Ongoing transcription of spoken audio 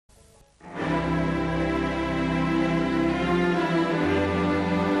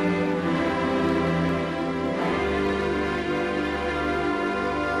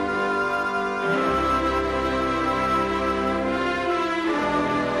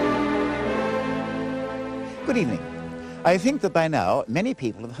Good evening. I think that by now many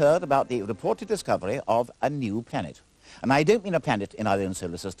people have heard about the reported discovery of a new planet. And I don't mean a planet in our own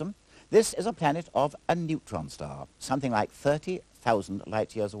solar system. This is a planet of a neutron star, something like 30,000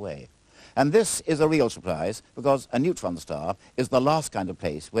 light years away. And this is a real surprise because a neutron star is the last kind of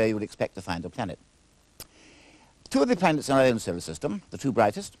place where you would expect to find a planet. Two of the planets in our own solar system, the two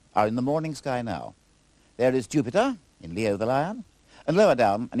brightest, are in the morning sky now. There is Jupiter in Leo the Lion, and lower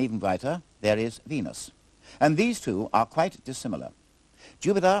down, and even brighter, there is Venus. And these two are quite dissimilar.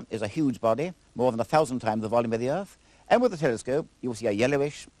 Jupiter is a huge body, more than 1,000 times the volume of the Earth, and with a telescope you will see a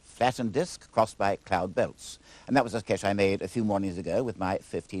yellowish, flattened disk crossed by cloud belts. And that was a sketch I made a few mornings ago with my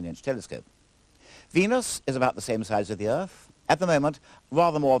 15-inch telescope. Venus is about the same size as the Earth. At the moment,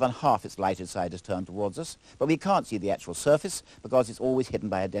 rather more than half its lighted side is turned towards us, but we can't see the actual surface because it's always hidden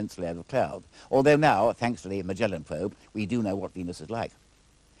by a dense layer of cloud. Although now, thanks to the Magellan probe, we do know what Venus is like.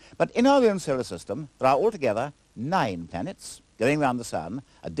 But in our own solar system, there are altogether 9 planets going around the Sun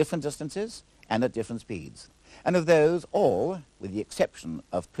at different distances and at different speeds. And of those, all, with the exception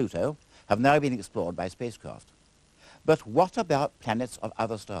of Pluto, have now been explored by spacecraft. But what about planets of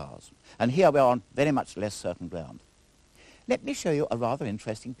other stars? And here we are on very much less certain ground. Let me show you a rather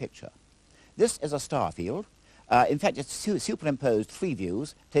interesting picture. This is a star field. In fact, it's superimposed 3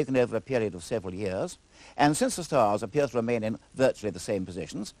 views taken over a period of several years. And since the stars appear to remain in virtually the same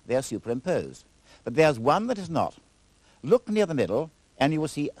positions, they are superimposed. But there's one that is not. Look near the middle, and you will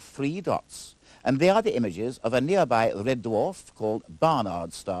see 3 dots. And they are the images of a nearby red dwarf called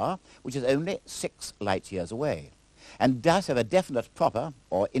Barnard's star, which is only 6 light years away, and does have a definite proper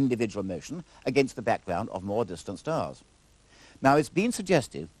or individual motion against the background of more distant stars. Now, it's been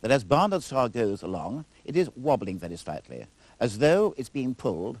suggested that as Barnard's star goes along, it is wobbling very slightly, as though it's being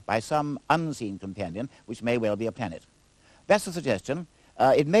pulled by some unseen companion, which may well be a planet. That's a suggestion.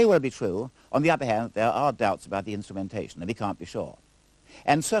 It may well be true. On the other hand, there are doubts about the instrumentation, and we can't be sure.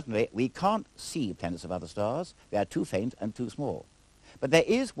 And certainly, we can't see planets of other stars. They are too faint and too small. But there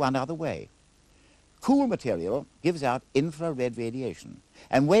is one other way. Cool material gives out infrared radiation.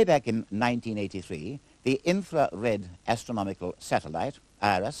 And way back in 1983, the infrared astronomical satellite,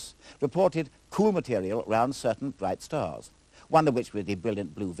 IRIS, reported cool material around certain bright stars, one of which was the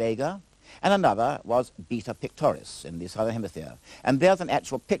brilliant blue Vega, and another was Beta Pictoris in the southern hemisphere. And there's an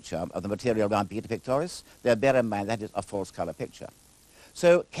actual picture of the material around Beta Pictoris. There, bear in mind that is a false color picture.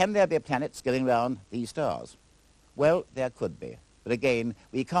 So can there be planets going around these stars? Well, there could be. But again,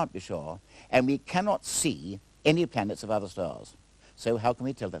 we can't be sure, and we cannot see any planets of other stars. So how can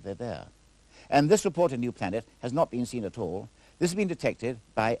we tell that they're there? And this reported new planet has not been seen at all. This has been detected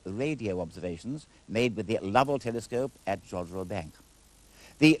by radio observations made with the Lovell telescope at Jodrell Bank.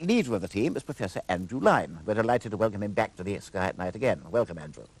 The leader of the team is Professor Andrew Lyne. We're delighted to welcome him back to the Sky at Night again. Welcome,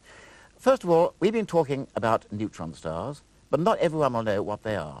 Andrew. First of all, we've been talking about neutron stars, but not everyone will know what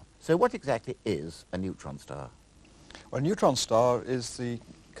they are. So what exactly is a neutron star? Well, a neutron star is the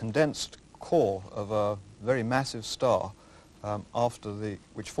condensed core of a very massive star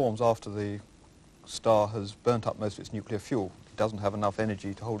which forms after the star has burnt up most of its nuclear fuel. It doesn't have enough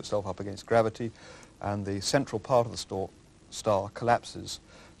energy to hold itself up against gravity, and the central part of the star collapses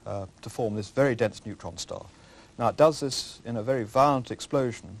to form this very dense neutron star. Now, it does this in a very violent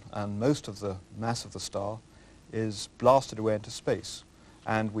explosion, and most of the mass of the star is blasted away into space.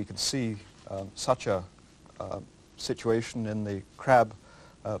 And we can see such a situation in the Crab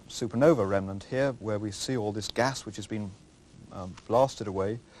supernova remnant here, where we see all this gas which has been blasted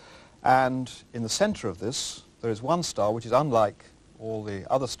away. And in the center of this, there is one star which is unlike all the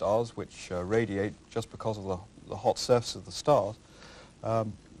other stars which radiate just because of the hot surface of the star.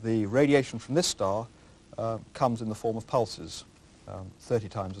 The radiation from this star comes in the form of pulses, 30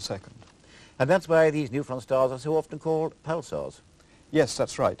 times a second. And that's why these neutron stars are so often called pulsars. Yes,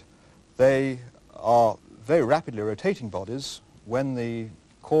 that's right. They are very rapidly rotating bodies. When the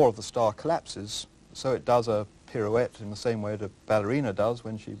core of the star collapses, so it does a pirouette in the same way the ballerina does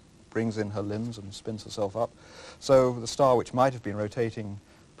when she brings in her limbs and spins herself up. So the star, which might have been rotating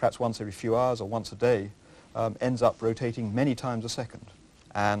perhaps once every few hours or once a day, ends up rotating many times a second.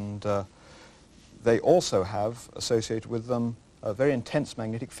 And they also have associated with them very intense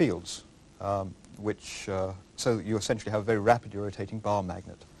magnetic fields, so that you essentially have a very rapidly rotating bar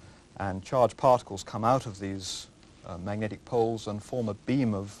magnet. And charged particles come out of these magnetic poles and form a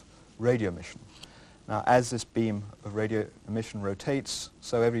beam of radio emission. Now, as this beam of radio emission rotates,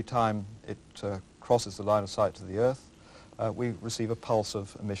 so every time it crosses the line of sight to the Earth, we receive a pulse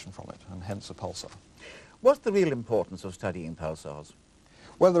of emission from it, and hence a pulsar. What's the real importance of studying pulsars?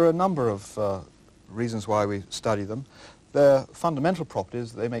 Well, there are a number of reasons why we study them. Their fundamental property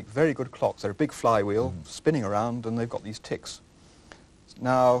is that they make very good clocks. They're a big flywheel spinning around, and they've got these ticks.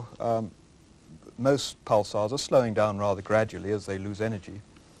 Now, most pulsars are slowing down rather gradually as they lose energy,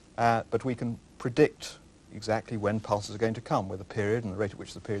 but we can predict exactly when pulses are going to come, with a period and the rate at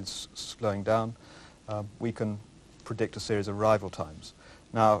which the period is slowing down. We can predict a series of arrival times.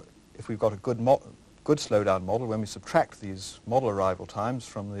 Now, if we've got a good slowdown model, when we subtract these model arrival times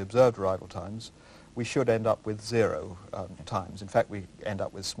from the observed arrival times, we should end up with 0 times. In fact, we end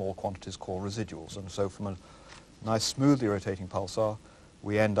up with small quantities called residuals. And so from a nice smoothly rotating pulsar,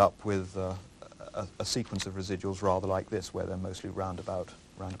 we end up with a sequence of residuals rather like this, where they're mostly round about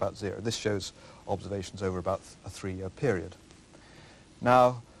 0. This shows observations over about a 3-year period.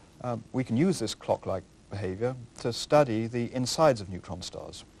 Now, we can use this clock-like behavior to study the insides of neutron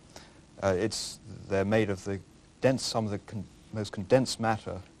stars. They're made of some of the most condensed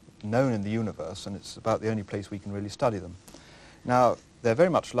matter known in the universe, and it's about the only place we can really study them. Now, they're very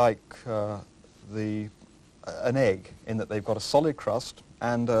much like an egg, in that they've got a solid crust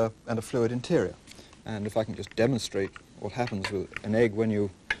and a fluid interior. And if I can just demonstrate what happens with an egg when you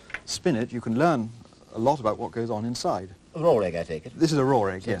spin it, you can learn a lot about what goes on inside. A raw egg, I take it? This is a raw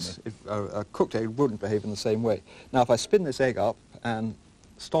egg, yes. A cooked egg wouldn't behave in the same way. Now, if I spin this egg up and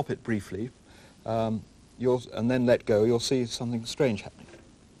stop it briefly, and then let go, you'll see something strange happening.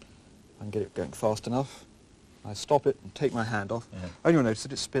 I can get it going fast enough. I stop it and take my hand off, and you'll notice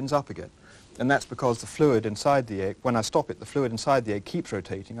that it spins up again. And that's because the fluid inside the egg, when I stop it, the fluid inside the egg keeps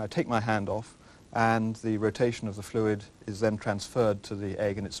rotating. I take my hand off, and the rotation of the fluid is then transferred to the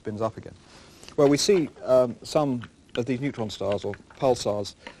egg, and it spins up again. Well, we see some of these neutron stars, or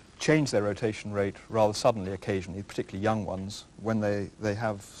pulsars, change their rotation rate rather suddenly occasionally, particularly young ones, when they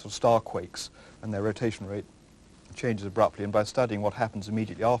have sort of star quakes, and their rotation rate changes abruptly. And by studying what happens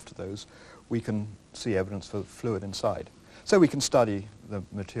immediately after those, we can see evidence for the fluid inside. So we can study the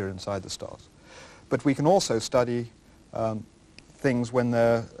material inside the stars. But we can also study things when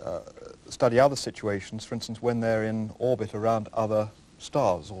study other situations, for instance, when they're in orbit around other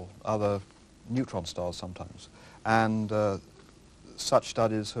stars, or other neutron stars sometimes. And such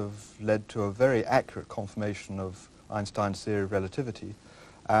studies have led to a very accurate confirmation of Einstein's theory of relativity,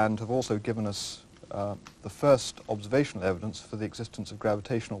 and have also given us the first observational evidence for the existence of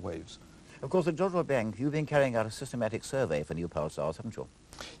gravitational waves. Of course, at Jodrell Bank, you've been carrying out a systematic survey for new pulsars, haven't you?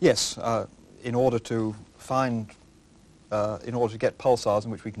 Yes, in order to get pulsars in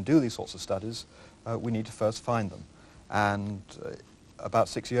which we can do these sorts of studies, we need to first find them. And about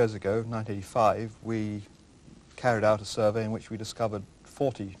 6 years ago, 1985, we carried out a survey in which we discovered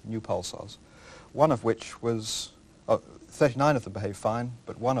 40 new pulsars, one of which was, 39 of them behaved fine,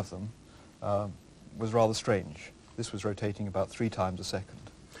 but one of them was rather strange. This was rotating about 3 times a second.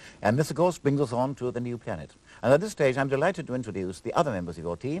 And this, of course, brings us on to the new planet. And at this stage, I'm delighted to introduce the other members of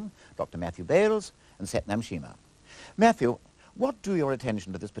your team, Dr. Matthew Bales and Satnam Shima. Matthew, what drew your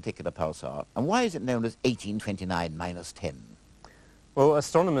attention to this particular pulsar, and why is it known as 1829-10? Well,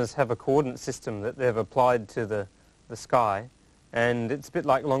 astronomers have a coordinate system that they've applied to the sky, and it's a bit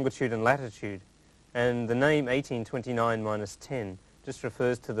like longitude and latitude. And the name 1829-10 just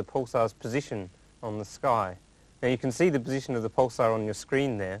refers to the pulsar's position on the sky. Now you can see the position of the pulsar on your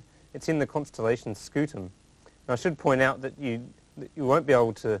screen there. It's in the constellation Scutum. Now I should point out that you won't be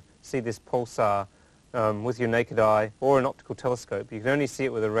able to see this pulsar with your naked eye or an optical telescope. You can only see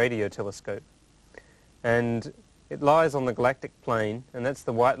it with a radio telescope. And it lies on the galactic plane, and that's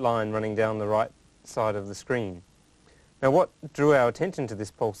the white line running down the right side of the screen. Now what drew our attention to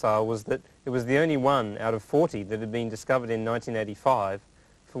this pulsar was that it was the only one out of 40 that had been discovered in 1985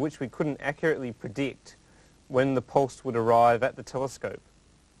 for which we couldn't accurately predict when the pulse would arrive at the telescope.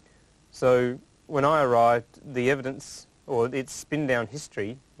 So when I arrived, the evidence, or its spin-down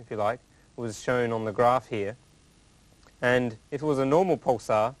history, if you like, was shown on the graph here. And if it was a normal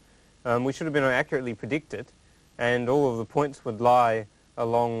pulsar, we should have been able to accurately predict it, and all of the points would lie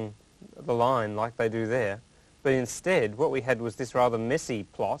along the line like they do there. But instead, what we had was this rather messy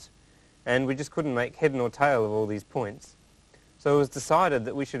plot, and we just couldn't make head nor tail of all these points. So it was decided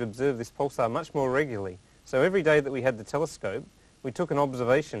that we should observe this pulsar much more regularly. So every day that we had the telescope, we took an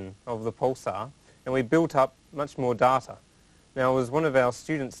observation of the pulsar, and we built up much more data. Now, it was one of our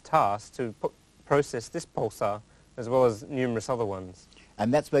students' tasks to process this pulsar, as well as numerous other ones.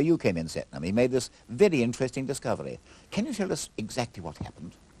 And that's where you came in, Satnam. You made this very interesting discovery. Can you tell us exactly what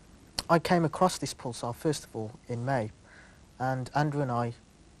happened? I came across this pulsar, first of all, in May, and Andrew and I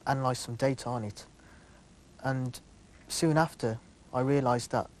analysed some data on it. And soon after, I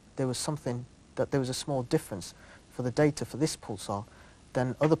realised that there was a small difference for the data for this pulsar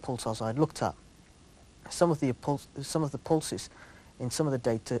than other pulsars I had looked at. some of the pulses in some of the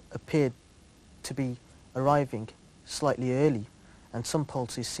data appeared to be arriving slightly early, and some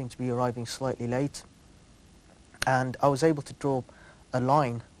pulses seem to be arriving slightly late. And I was able to draw a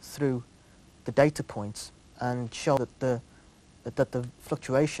line through the data points and show that the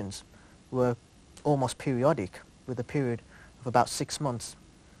fluctuations were almost periodic, with a period of about 6 months.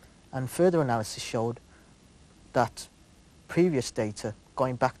 And further analysis showed that previous data,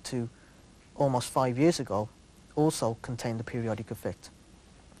 going back to almost 5 years ago, also contained the periodic effect.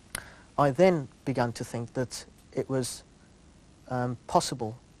 I then began to think that it was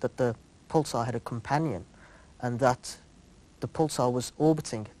possible that the pulsar had a companion, and that the pulsar was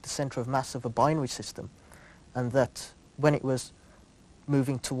orbiting the centre of mass of a binary system, and that when it was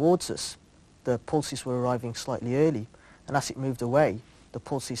moving towards us, the pulses were arriving slightly early, and as it moved away, the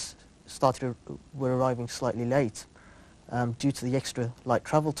pulses were arriving slightly late due to the extra light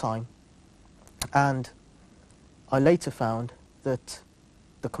travel time. And I later found that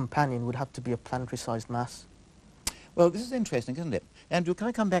the companion would have to be a planetary-sized mass. Well, this is interesting, isn't it? Andrew, can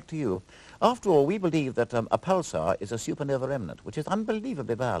I come back to you? After all, we believe that a pulsar is a supernova remnant, which is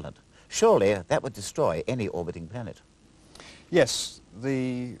unbelievably violent. Surely that would destroy any orbiting planet. Yes,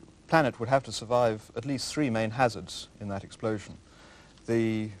 the planet would have to survive at least 3 main hazards in that explosion.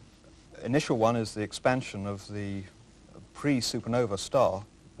 The initial one is the expansion of the pre-supernova star,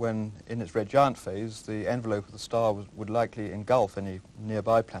 when in its red giant phase the envelope of the star would likely engulf any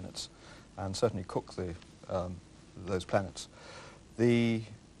nearby planets and certainly cook those planets. The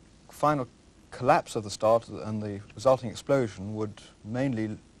final collapse of the star and the resulting explosion would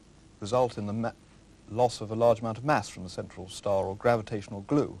mainly result in the loss of a large amount of mass from the central star, or gravitational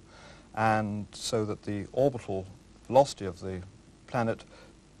glue, and so that the orbital velocity of the planet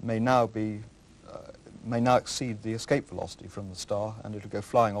may now exceed the escape velocity from the star, and it will go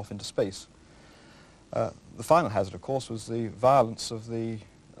flying off into space. The final hazard, of course, was the violence of the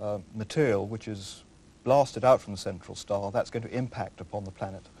material which is blasted out from the central star. That's going to impact upon the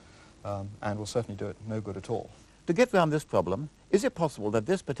planet and will certainly do it no good at all. To get around this problem, is it possible that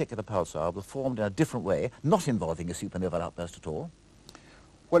this particular pulsar was formed in a different way, not involving a supernova outburst at all?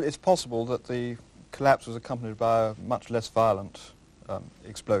 Well, it's possible that the collapse was accompanied by a much less violent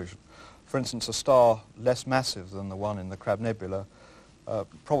explosion. For instance, a star less massive than the one in the Crab Nebula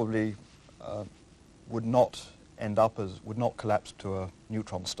probably would not collapse to a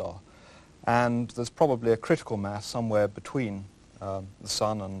neutron star. And there's probably a critical mass somewhere between the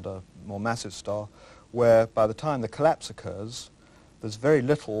Sun and a more massive star, where by the time the collapse occurs, there's very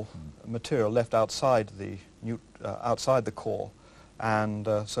little material left outside the core, and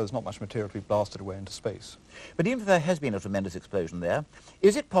so there's not much material to be blasted away into space. But even if there has been a tremendous explosion there,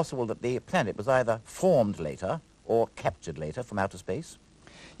 is it possible that the planet was either formed later or captured later from outer space?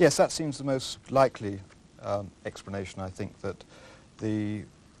 Yes, that seems the most likely explanation, I think, that the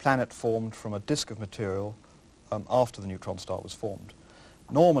planet formed from a disk of material after the neutron star was formed.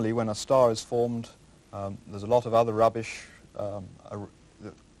 Normally, when a star is formed, there's a lot of other rubbish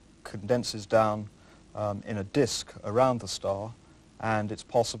that condenses down in a disk around the star, and it's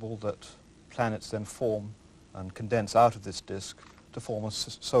possible that planets then form and condense out of this disk to form a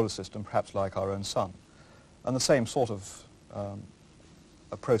solar system, perhaps like our own Sun. And the same sort of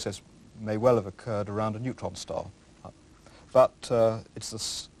a process may well have occurred around a neutron star. But it's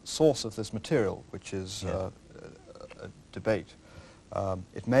the source of this material which is a debate.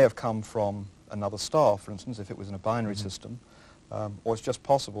 It may have come from another star, for instance, if it was in a binary system, or it's just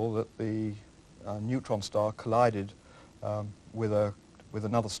possible that the neutron star collided with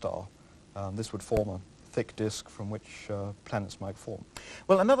another star. This would form a thick disk from which planets might form.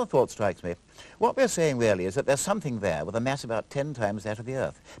 Well, another thought strikes me. What we're saying really is that there's something there with a mass about 10 times that of the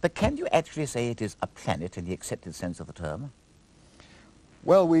Earth. But can you actually say it is a planet in the accepted sense of the term?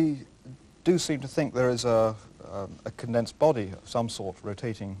 Well, we do seem to think there is a condensed body of some sort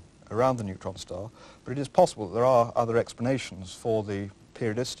rotating around the neutron star, but it is possible that there are other explanations for the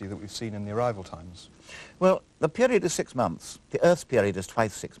periodicity that we've seen in the arrival times. Well, the period is 6 months. The Earth's period is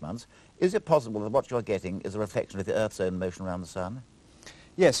twice 6 months. Is it possible that what you're getting is a reflection of the Earth's own motion around the Sun?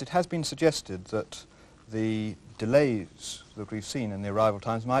 Yes, it has been suggested that the delays that we've seen in the arrival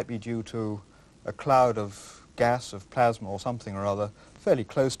times might be due to a cloud of gas, of plasma or something or other, fairly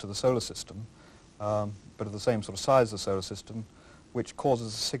close to the solar system, but of the same sort of size as the solar system, which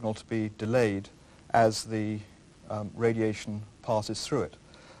causes the signal to be delayed as the radiation passes through it.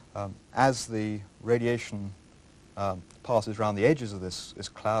 As the radiation passes around the edges of this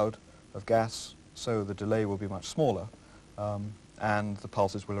cloud of gas, so the delay will be much smaller, and the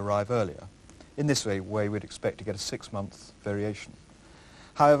pulses will arrive earlier. In this way we'd expect to get a 6-month variation.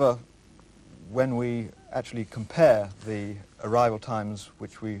 However, when we actually compare the arrival times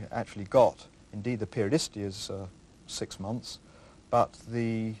which we actually got, indeed the periodicity is 6 months, but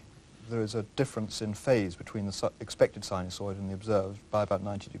there is a difference in phase between the expected sinusoid and the observed by about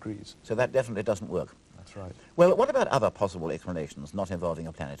 90 degrees. So that definitely doesn't work. That's right. Well, what about other possible explanations not involving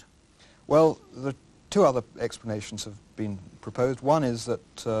a planet? Well, the two other explanations have been proposed. One is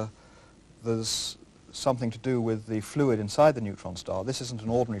that there's something to do with the fluid inside the neutron star. This isn't an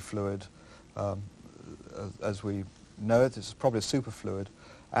ordinary fluid as we know it. It's probably a superfluid,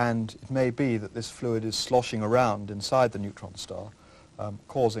 and it may be that this fluid is sloshing around inside the neutron star,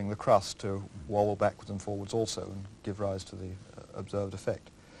 causing the crust to wobble backwards and forwards also and give rise to the observed effect.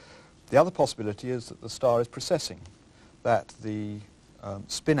 The other possibility is that the star is precessing, that the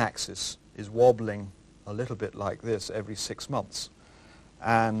spin axis is wobbling a little bit like this every 6 months,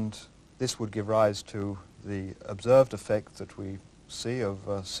 and this would give rise to the observed effect that we see of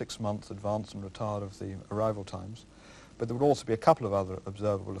 6 month advance and retard of the arrival times. But there would also be a couple of other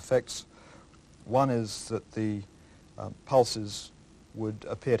observable effects. One is that the pulses would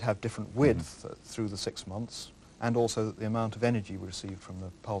appear to have different width through the 6 months, and also that the amount of energy we received from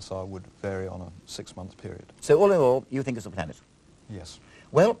the pulsar would vary on a 6 month period. So all in all, you think it's a planet? Yes.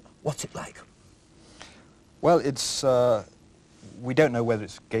 Well, what's it like? Well, it's, we don't know whether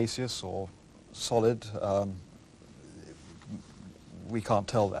it's gaseous or solid. We can't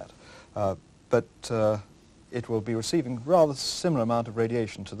tell that. But it will be receiving rather similar amount of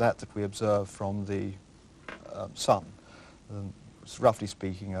radiation to that we observe from the sun. Roughly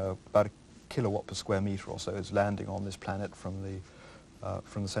speaking, about a kilowatt per square meter or so is landing on this planet from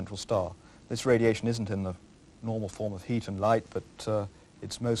the central star. This radiation isn't in the normal form of heat and light, but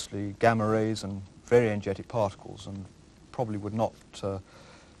it's mostly gamma rays and very energetic particles, and probably would not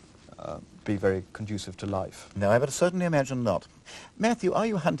be very conducive to life. No, I would certainly imagine not. Matthew, are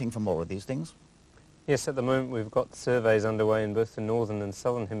you hunting for more of these things? Yes, at the moment we've got surveys underway in both the northern and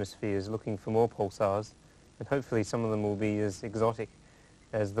southern hemispheres looking for more pulsars, and hopefully some of them will be as exotic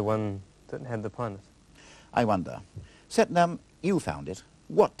as the one that had the planet. I wonder. Setnam, you found it.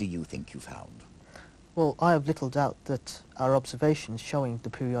 What do you think you found? Well, I have little doubt that our observations showing the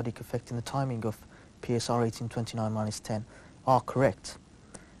periodic effect in the timing of PSR 1829-10 are correct.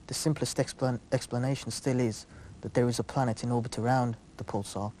 The simplest explanation still is that there is a planet in orbit around the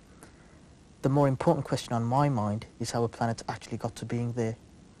pulsar. The more important question on my mind is how a planet actually got to being there.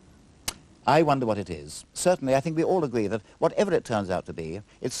 I wonder what it is. Certainly, I think we all agree that whatever it turns out to be,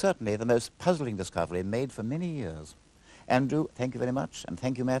 it's certainly the most puzzling discovery made for many years. Andrew, thank you very much, and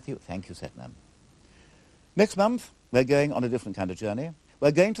thank you, Matthew. Thank you, Setnam. Next month, we're going on a different kind of journey.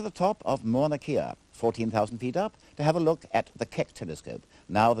 We're going to the top of Mauna Kea, 14,000 feet up, to have a look at the Keck telescope,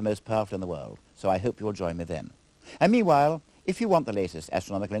 now the most powerful in the world. So I hope you'll join me then. And meanwhile, if you want the latest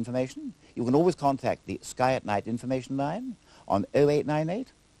astronomical information, you can always contact the Sky at Night information line on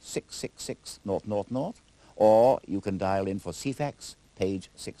 0898 666 000, or you can dial in for CFAX, page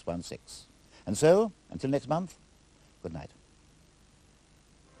 616. And so, until next month, good night.